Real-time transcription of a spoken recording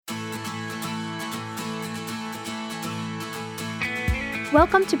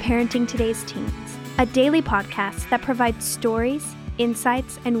Welcome to Parenting Today's Teens, a daily podcast that provides stories,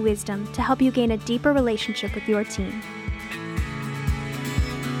 insights, and wisdom to help you gain a deeper relationship with your teen.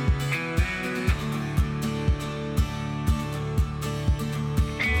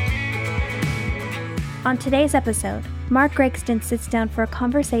 On today's episode, Mark Gregston sits down for a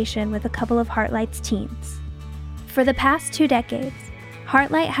conversation with a couple of Heartlight's teens. For the past 2 decades,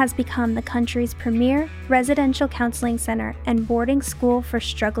 Heartlight has become the country's premier residential counseling center and boarding school for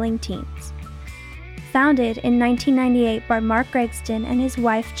struggling teens. Founded in 1998 by Mark Gregston and his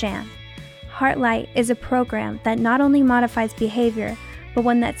wife Jan, Heartlight is a program that not only modifies behavior, but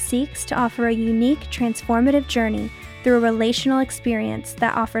one that seeks to offer a unique, transformative journey through a relational experience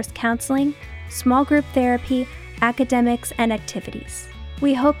that offers counseling, small group therapy, academics, and activities.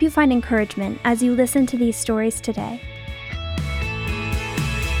 We hope you find encouragement as you listen to these stories today.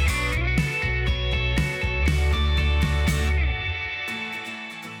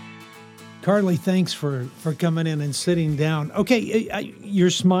 Carly, thanks for coming in and sitting down. Okay,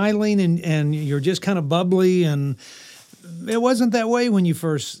 you're smiling and you're just kind of bubbly, and it wasn't that way when you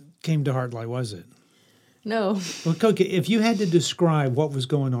first came to Heartlight, was it? No. Okay, if you had to describe what was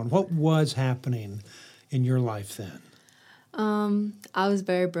going on, what was happening in your life then? I was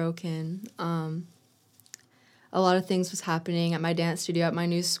very broken. A lot of things was happening at my dance studio, at my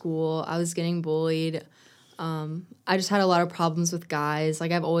new school. I was getting bullied. I just had a lot of problems with guys.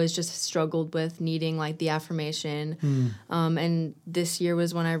 Like, I've always just struggled with needing, like, the affirmation. And this year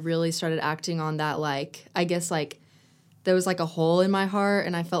was when I really started acting on that, like, I guess, like, there was, like, a hole in my heart,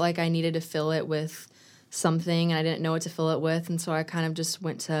 and I felt like I needed to fill it with something, and I didn't know what to fill it with. And so I kind of just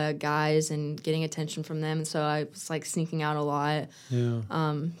went to guys and getting attention from them. And so I was, like, sneaking out a lot. Yeah.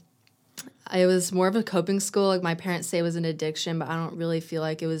 It was more of a coping skill. Like, my parents say it was an addiction, but I don't really feel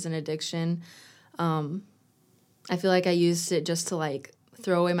like it was an addiction. I feel like I used it just to, like,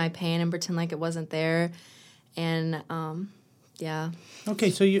 throw away my pain and pretend like it wasn't there. And, yeah.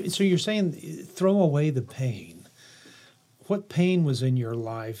 Okay, so you're saying throw away the pain. What pain was in your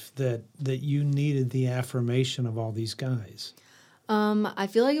life that you needed the affirmation of all these guys? I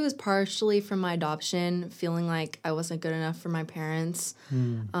feel like it was partially from my adoption, feeling like I wasn't good enough for my parents.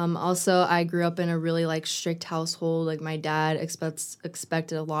 Also, I grew up in a really, like, strict household. Like, my dad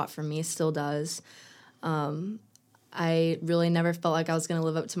expected a lot from me, still does. I really never felt like I was going to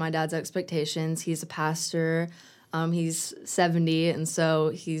live up to my dad's expectations. He's a pastor. He's 70, and so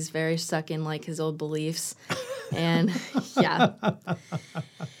he's very stuck in, like, his old beliefs. And, yeah.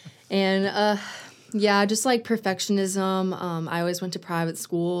 And, yeah, just, like, perfectionism. I always went to private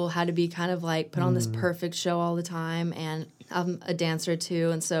school, had to be kind of, like, put on this perfect show all the time. And I'm a dancer,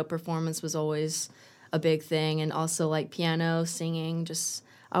 too, and so performance was always a big thing. And also, like, piano, singing, just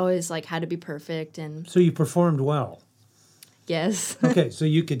I always, like, had to be perfect. And So you performed well? Yes. Okay, so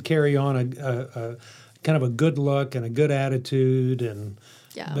you could carry on a kind of a good look and a good attitude, and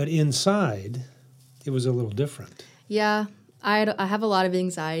Yeah. But inside, it was a little different. Yeah. I have a lot of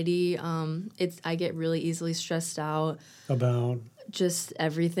anxiety. I get really easily stressed out. About? Just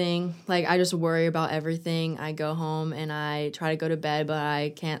everything. Like, I just worry about everything. I go home and I try to go to bed, but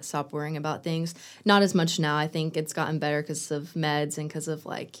I can't stop worrying about things. Not as much now. I think it's gotten better because of meds and because of,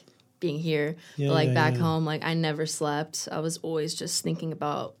 like, being here. Yeah, but, like, back yeah. home, like, I never slept. I was always just thinking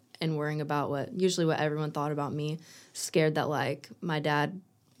about and worrying about what everyone thought about me. Scared that, like, my dad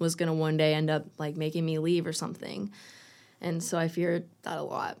was going to one day end up, like, making me leave or something. And so I feared that a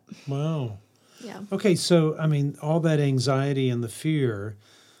lot. Wow. Yeah. Okay, so, I mean, all that anxiety and the fear,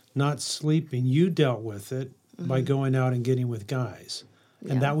 not sleeping, you dealt with it by going out and getting with guys.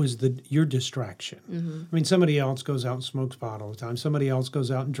 And Yeah. that was your distraction. I mean, somebody else goes out and smokes pot all the time. Somebody else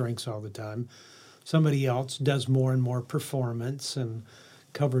goes out and drinks all the time. Somebody else does more and more performance and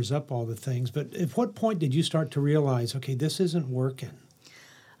covers up all the things. But at what point did you start to realize, okay, this isn't working?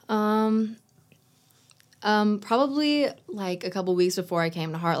 Probably, like, a couple weeks before I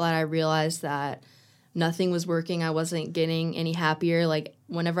came to Heartlight, I realized that nothing was working. I wasn't getting any happier. Like,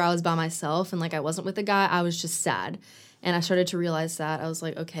 whenever I was by myself and, like, I wasn't with a guy, I was just sad. And I started to realize that. I was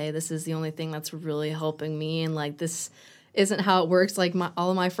like, okay, this is the only thing that's really helping me. And, like, this isn't how it works. Like, all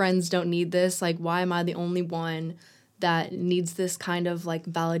of my friends don't need this. Like, why am I the only one that needs this kind of, like,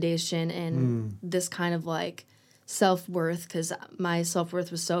 validation and this kind of, like, self-worth? Because my self-worth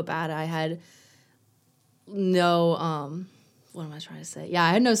was so bad. I had no, what am I trying to say? Yeah,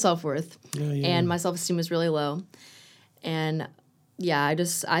 I had no self-worth. Yeah. And my self-esteem was really low. And, yeah,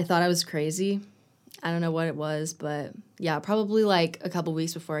 I thought I was crazy. I don't know what it was, but, yeah, probably, like, a couple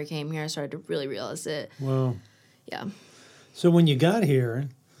weeks before I came here, I started to really realize it. Wow. Yeah. So when you got here,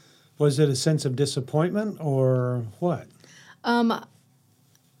 was it a sense of disappointment or what?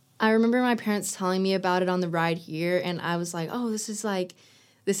 I remember my parents telling me about it on the ride here, and I was like, oh, this is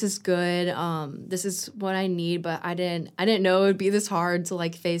good. This is what I need, but I didn't know it would be this hard to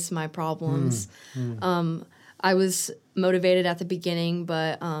like face my problems. I was motivated at the beginning,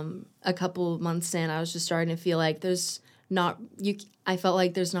 but a couple months in, I was just starting to feel like I felt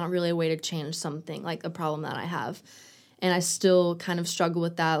like there's not really a way to change something, like a problem that I have. And I still kind of struggle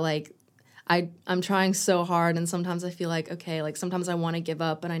with that. Like, I'm trying so hard, and sometimes I feel like, okay, like sometimes I want to give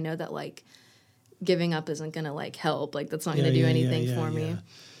up, and I know that like giving up isn't going to like help. Like, that's not going to do anything for me.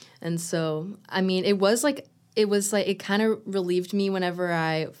 And so, I mean, it kind of relieved me whenever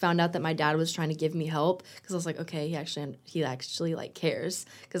I found out that my dad was trying to give me help, because I was like, okay, he actually like cares.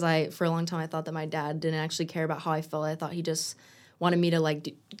 Because for a long time, I thought that my dad didn't actually care about how I felt. I thought he just wanted me to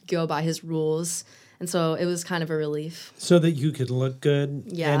like go by his rules. And so it was kind of a relief. So that you could look good.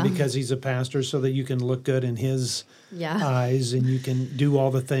 Yeah. And because he's a pastor, so that you can look good in his eyes, and you can do all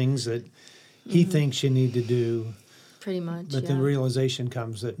the things that he thinks you need to do. Pretty much, But the realization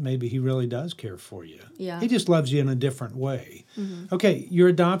comes that maybe he really does care for you. Yeah. He just loves you in a different way. Okay, your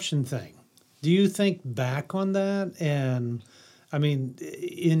adoption thing. Do you think back on that? And, I mean,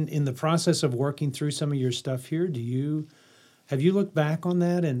 in the process of working through some of your stuff here, have you looked back on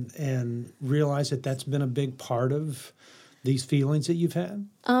that and realized that that's been a big part of these feelings that you've had?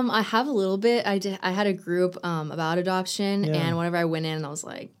 I have a little bit. I had a group about adoption, and whenever I went in, I was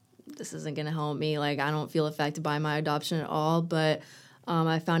like, this isn't going to help me. Like, I don't feel affected by my adoption at all. But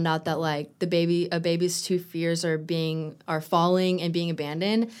I found out that like a baby's two fears are falling and being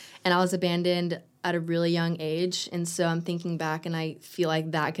abandoned. And I was abandoned at a really young age. And so I'm thinking back, and I feel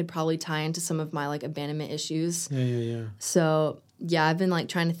like that could probably tie into some of my like abandonment issues. Yeah. So yeah, I've been like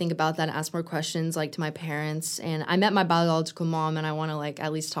trying to think about that and ask more questions like to my parents. And I met my biological mom, and I want to like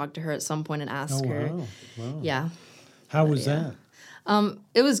at least talk to her at some point and ask her. Wow. Yeah. How was that?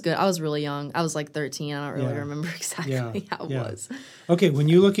 It was good. I was really young. I was like 13. I don't really remember exactly how it was. Okay, when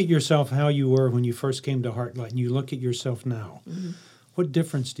you look at yourself, how you were when you first came to Heartlight, and you look at yourself now, what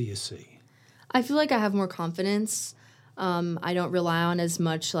difference do you see? I feel like I have more confidence. I don't rely on as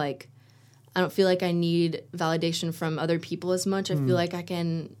much, like, I don't feel like I need validation from other people as much. I feel like I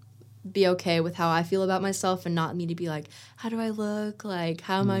can be okay with how I feel about myself and not need to be like, how do I look? Like,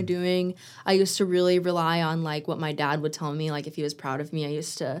 how am I doing? I used to really rely on like what my dad would tell me, like if he was proud of me.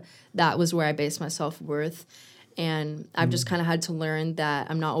 That was where I based my self-worth. And I've just kind of had to learn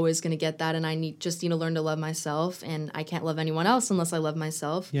that I'm not always going to get that, and I need to learn to love myself, and I can't love anyone else unless I love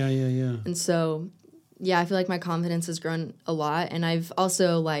myself. Yeah. And so, I feel like my confidence has grown a lot, and I've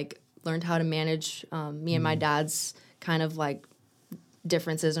also like learned how to manage me and my dad's kind of like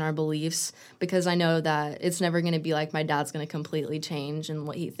differences in our beliefs, because I know that it's never going to be like my dad's going to completely change in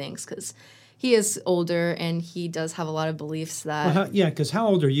what he thinks, because he is older and he does have a lot of beliefs that... because how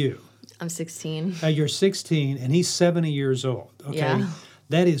old are you? I'm 16. You're 16 and he's 70 years old, okay? Yeah.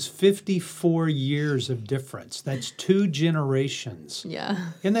 That is 54 years of difference. That's 2 generations. Yeah.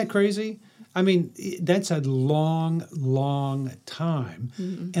 Isn't that crazy? I mean, that's a long, long time.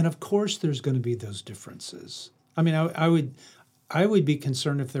 And of course there's going to be those differences. I mean, I would be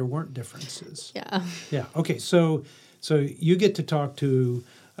concerned if there weren't differences. Yeah. Yeah. Okay. So you get to talk to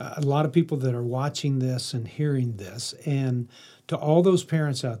a lot of people that are watching this and hearing this, and to all those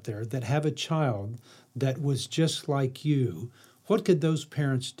parents out there that have a child that was just like you, what could those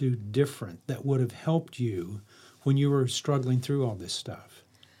parents do different that would have helped you when you were struggling through all this stuff?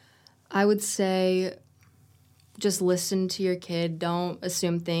 I would say just listen to your kid. Don't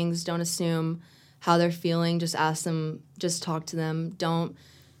assume things. Don't assume how they're feeling. Just ask them. Just talk to them. Don't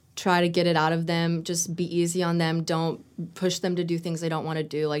try to get it out of them. Just be easy on them. Don't push them to do things they don't want to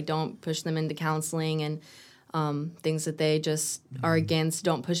do. Like, don't push them into counseling and things that they just are against.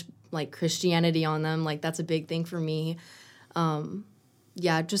 Don't push like Christianity on them. Like, that's a big thing for me.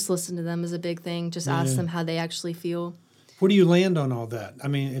 Just listen to them is a big thing. Just ask them how they actually feel. Where do you land on all that? I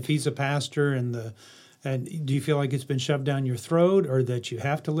mean, if he's a pastor and do you feel like it's been shoved down your throat, or that you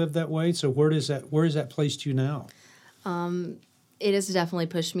have to live that way? So where is that placed you now? It has definitely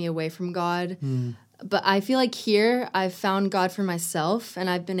pushed me away from God. But I feel like here I've found God for myself, and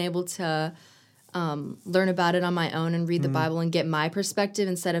I've been able to learn about it on my own and read the Bible and get my perspective,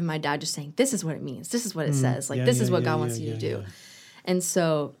 instead of my dad just saying, this is what it means, this is what it says, like this is what God wants you to do. And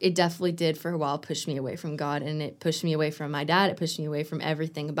so it definitely did for a while push me away from God, and it pushed me away from my dad. It pushed me away from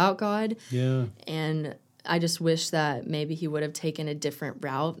everything about God. Yeah. And I just wish that maybe he would have taken a different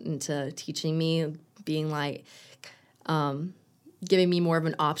route into teaching me, being like, giving me more of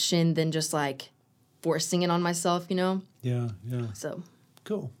an option than just like forcing it on myself, you know? Yeah. So.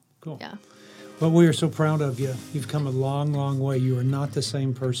 Cool. Yeah. Well, we are so proud of you. You've come a long, long way. You are not the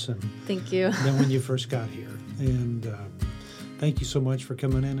same person Thank you. than when you first got here. And thank you so much for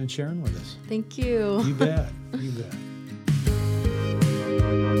coming in and sharing with us. Thank you. You bet. You bet.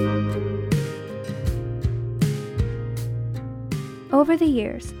 Over the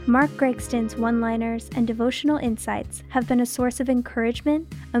years, Mark Gregston's one-liners and devotional insights have been a source of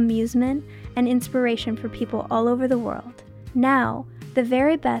encouragement, amusement, and inspiration for people all over the world. Now, the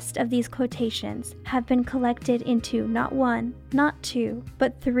very best of these quotations have been collected into not one, not two,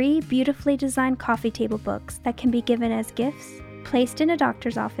 but 3 beautifully designed coffee table books that can be given as gifts, placed in a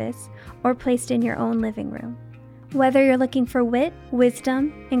doctor's office, or placed in your own living room. Whether you're looking for wit,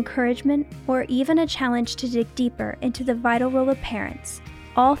 wisdom, encouragement, or even a challenge to dig deeper into the vital role of parents,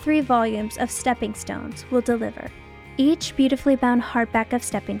 all 3 volumes of Stepping Stones will deliver. Each beautifully bound hardback of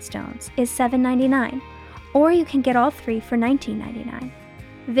Stepping Stones is $7.99, or you can get all 3 for $19.99.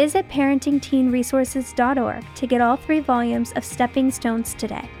 Visit parentingteenresources.org to get all 3 volumes of Stepping Stones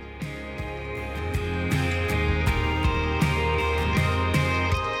today.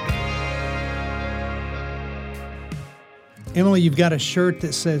 Emily, you've got a shirt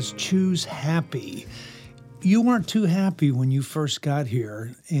that says "Choose Happy." You weren't too happy when you first got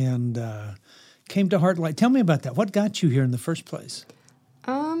here and came to Heartlight. Tell me about that. What got you here in the first place?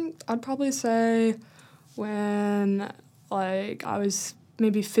 I'd probably say when I was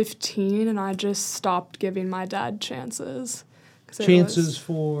maybe 15 and I just stopped giving my dad chances. Chances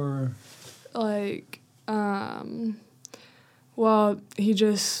for? Well, he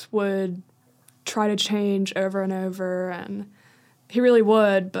just would try to change over and over, and he really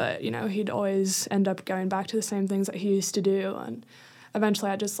would, but, he'd always end up going back to the same things that he used to do, and eventually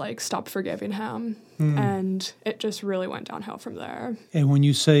I just, stopped forgiving him, and it just really went downhill from there. And when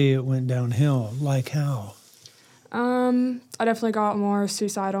you say it went downhill, like how? I definitely got more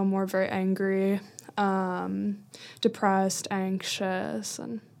suicidal, more very angry, depressed, anxious,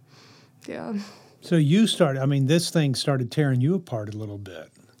 and, yeah. So you started, this thing started tearing you apart a little bit.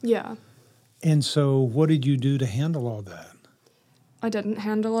 Yeah. And so what did you do to handle all that? I didn't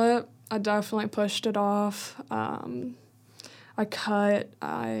handle it. I definitely pushed it off. I cut.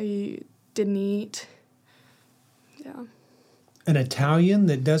 I didn't eat. Yeah. An Italian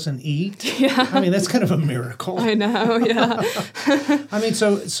that doesn't eat? Yeah. That's kind of a miracle. I know, yeah.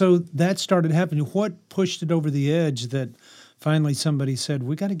 So that started happening. What pushed it over the edge that finally somebody said,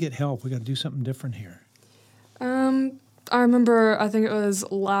 we got to get help. We got to do something different here? I remember, I think it was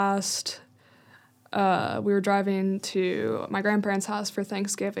we were driving to my grandparents' house for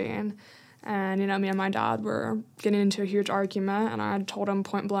Thanksgiving, and, me and my dad were getting into a huge argument, and I told him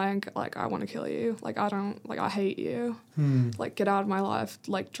point blank, I want to kill you. I hate you. Get out of my life.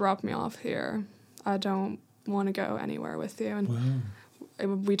 Drop me off here. I don't want to go anywhere with you. And wow.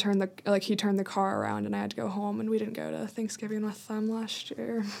 he turned the car around, and I had to go home, and we didn't go to Thanksgiving with them last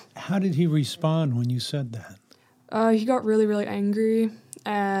year. How did he respond when you said that? He got really, really angry,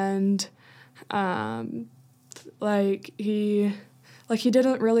 and he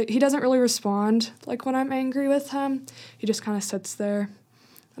doesn't really respond when I'm angry with him. He just kind of sits there,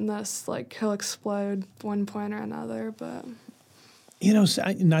 and thus he'll explode one point or another. But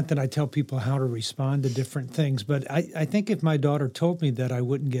not that I tell people how to respond to different things, but I think if my daughter told me that I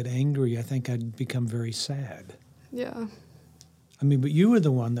wouldn't get angry, I think I'd become very sad. Yeah. But you were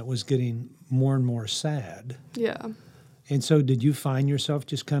the one that was getting more and more sad. Yeah. And so did you find yourself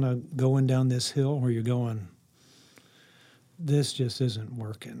just kind of going down this hill where you're going, this just isn't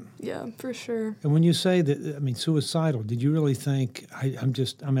working? Yeah, for sure. And when you say that, suicidal, did you really think,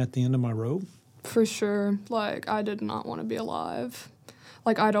 I'm at the end of my rope? For sure. I did not want to be alive.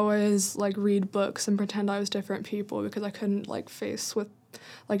 I'd always, read books and pretend I was different people because I couldn't, deal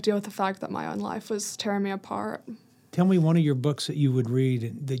with the fact that my own life was tearing me apart. Tell me one of your books that you would read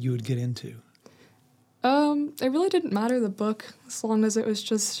and that you would get into. It really didn't matter the book as long as it was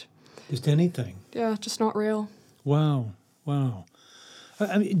just anything. Yeah, just not real. Wow.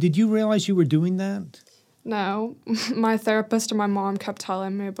 Did you realize you were doing that? No. My therapist and my mom kept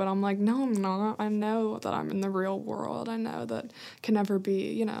telling me, but I'm like, no, I'm not. I know that I'm in the real world. I know that it can never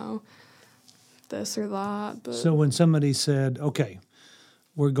be, this or that. But So when somebody said, okay,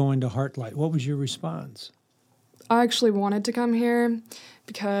 we're going to Heartlight, what was your response? I actually wanted to come here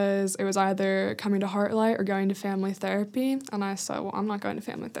because it was either coming to Heartlight or going to family therapy. And I said, well, I'm not going to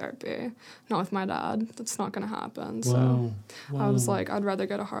family therapy. Not with my dad. That's not going to happen. So I was like, I'd rather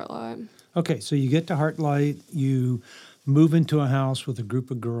go to Heartlight. Okay, so you get to Heartlight. You move into a house with a group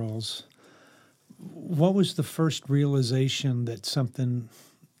of girls. What was the first realization that something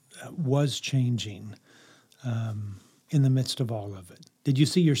was changing in the midst of all of it? Did you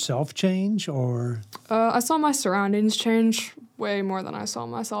see yourself change, or? I saw my surroundings change way more than I saw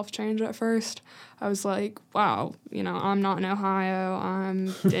myself change at first. I was like, wow, I'm not in Ohio.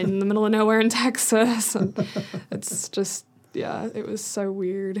 I'm in the middle of nowhere in Texas. And it's just, it was so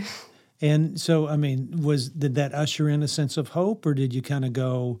weird. And so, did that usher in a sense of hope, or did you kind of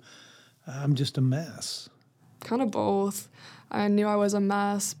go, I'm just a mess? Kind of both. I knew I was a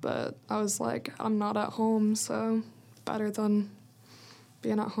mess, but I was like, I'm not at home, so better than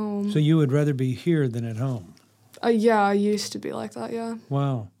being at home. So you would rather be here than at home? Yeah, I used to be like that, yeah.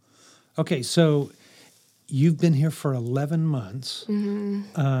 Wow. Okay, so you've been here for 11 months.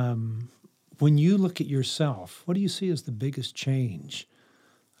 Mm-hmm. When you look at yourself, what do you see as the biggest change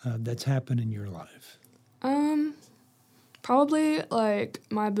that's happened in your life? Probably, like,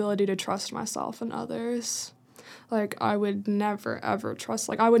 my ability to trust myself and others. Like, I would never, ever trust,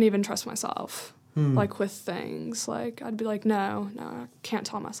 like, I wouldn't even trust myself. Like, with things. Like, I'd be like, no, I can't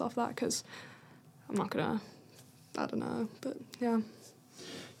tell myself that because I'm not going to, I don't know, but yeah.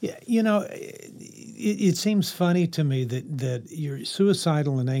 Yeah, it seems funny to me that you're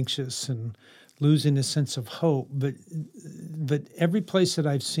suicidal and anxious and losing a sense of hope, but every place that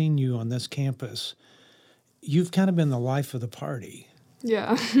I've seen you on this campus, you've kind of been the life of the party.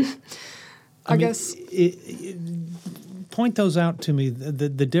 Yeah. I guess. Point those out to me,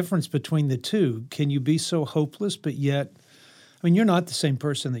 the difference between the two. Can you be so hopeless, but yet, you're not the same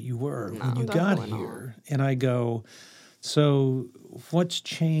person that you were when you got here. Not. And I go, so what's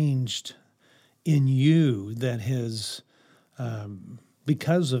changed in you that has,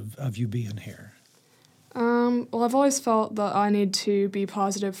 because of you being here? Well, I've always felt that I need to be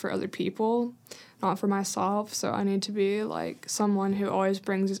positive for other people, not for myself. So I need to be like someone who always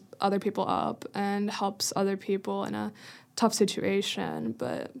brings other people up and helps other people in a tough situation.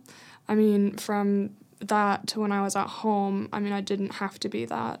 But from that to when I was at home, I didn't have to be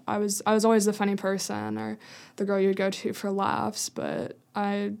that. I was always the funny person or the girl you'd go to for laughs, but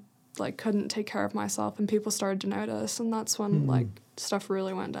I couldn't take care of myself, and people started to notice, and that's when stuff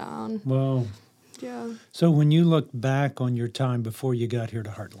really went down. Well, yeah. So when you look back on your time before you got here to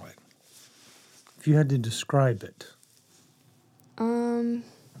Heartlight, if you had to describe it.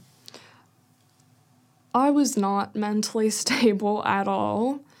 I was not mentally stable at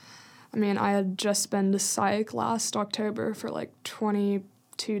all. I had just been to psych last October for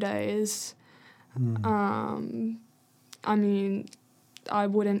 22 days. I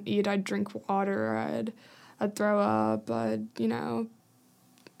wouldn't eat, I'd drink water, I'd throw up, I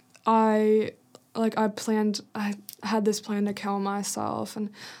had this plan to kill myself, and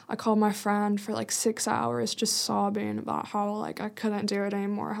I called my friend for 6 hours just sobbing about how I couldn't do it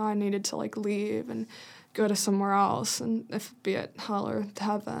anymore, how I needed to leave and go to somewhere else, and if be it hell or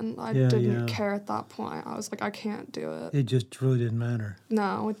heaven. I didn't care at that point. I was like, I can't do it. It just really didn't matter.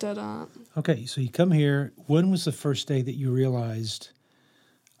 No, it didn't. Okay, so you come here. When was the first day that you realized,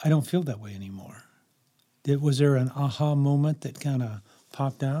 I don't feel that way anymore? Was there an aha moment that kind of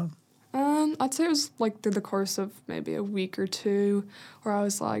popped out? I'd say it was through the course of maybe a week or two where I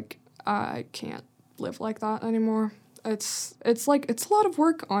was like, I can't live like that anymore. It's a lot of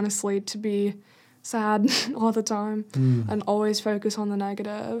work, honestly, to be sad all the time and always focus on the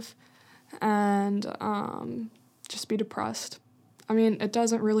negative and just be depressed. It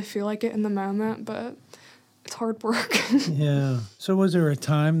doesn't really feel like it in the moment, but it's hard work. Yeah. So was there a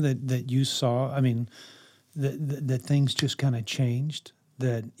time that you saw, that things just kind of changed?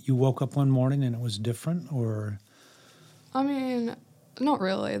 That you woke up one morning and it was different, or? Not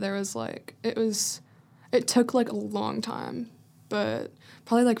really. There was it took a long time, but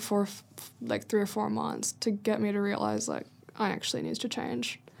probably 3 or 4 months to get me to realize I actually need to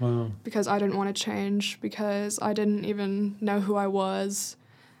change. Wow. Because I didn't want to change, because I didn't even know who I was,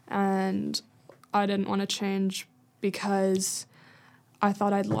 and I didn't want to change because I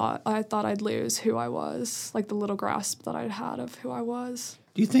thought I'd lose who I was, the little grasp that I'd had of who I was.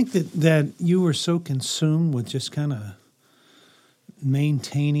 Do you think that you were so consumed with just kind of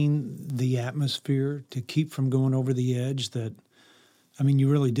maintaining the atmosphere to keep from going over the edge that, you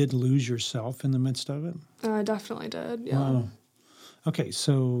really did lose yourself in the midst of it? I definitely did, yeah. Wow. Okay,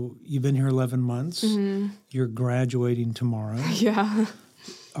 so you've been here 11 months. Mm-hmm. You're graduating tomorrow. Yeah.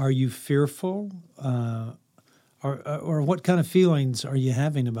 Are you fearful? Or what kind of feelings are you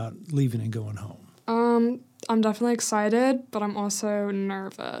having about leaving and going home? I'm definitely excited, but I'm also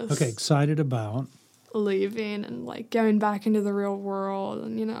nervous. Okay, excited about? Leaving and going back into the real world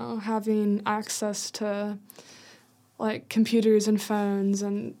and, having access to computers and phones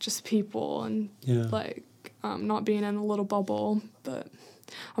and just people and not being in a little bubble. But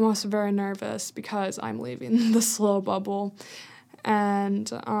I'm also very nervous because I'm leaving this little bubble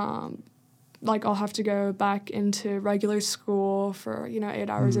and like I'll have to go back into regular school for 8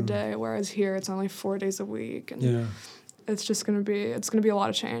 hours a day, whereas here it's only 4 days a week, and it's gonna be a lot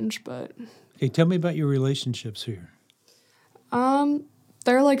of change. But okay, tell me about your relationships here.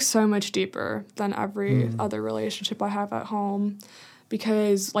 They're like so much deeper than every other relationship I have at home,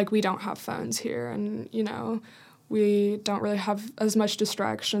 because like we don't have phones here, and we don't really have as much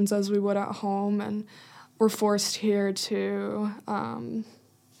distractions as we would at home, and we're forced here to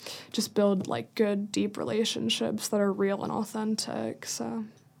just build like good, deep relationships that are real and authentic. So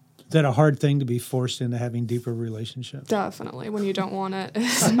is that a hard thing, to be forced into having deeper relationships? definitely, when you don't want it,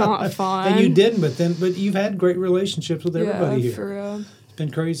 it's not fun. And you didn't, but you've had great relationships with everybody here. For real. It's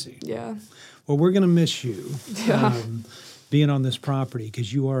been crazy. Yeah. Well, we're going to miss you Yeah. being on this property,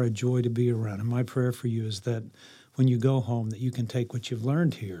 because you are a joy to be around. And my prayer for you is that when you go home, that you can take what you've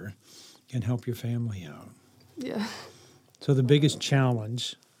learned here and help your family out. Yeah. So the biggest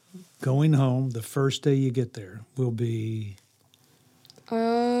challenge going home the first day you get there will be?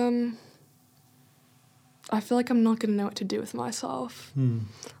 I feel like I'm not going to know what to do with myself. I'm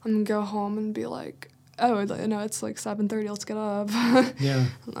going to go home and be like, oh, it's like 7:30, let's get up. Yeah.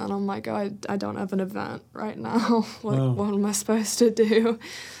 And I'm like, oh, I don't have an event right now. What am I supposed to do?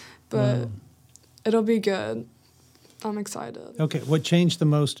 But it'll be good. I'm excited. Okay, what changed the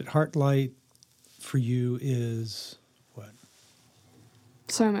most at Heartlight for you is what?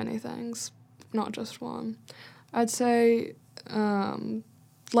 So many things, not just one. I'd say,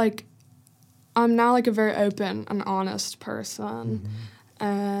 like, I'm now like a very open and honest person,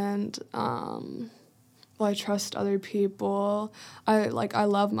 and I trust other people. I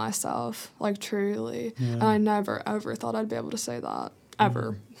love myself, like, truly, and I never ever thought I'd be able to say that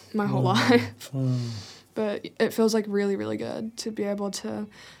ever my whole life. But it feels like really, really good to be able to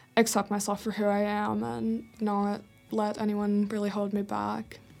accept myself for who I am and not let anyone really hold me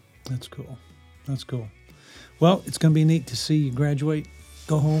back. That's cool. That's cool. Well, it's going to be neat to see you graduate,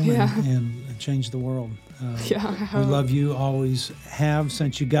 go home, and change the world. I we love you, always have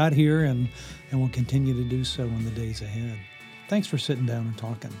since you got here, and will continue to do so in the days ahead. Thanks for sitting down and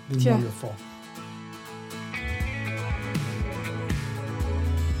talking. It's been wonderful.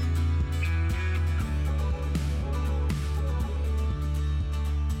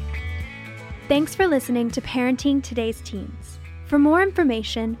 Thanks for listening to Parenting Today's Teens. For more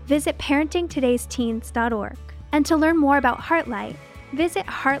information, visit parentingtodaysteens.org. And to learn more about Heartlight, visit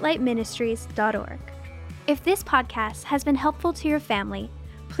heartlightministries.org. If this podcast has been helpful to your family,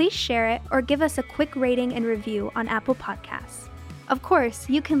 please share it or give us a quick rating and review on Apple Podcasts. Of course,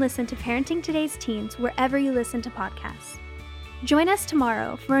 you can listen to Parenting Today's Teens wherever you listen to podcasts. Join us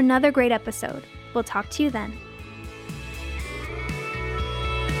tomorrow for another great episode. We'll talk to you then.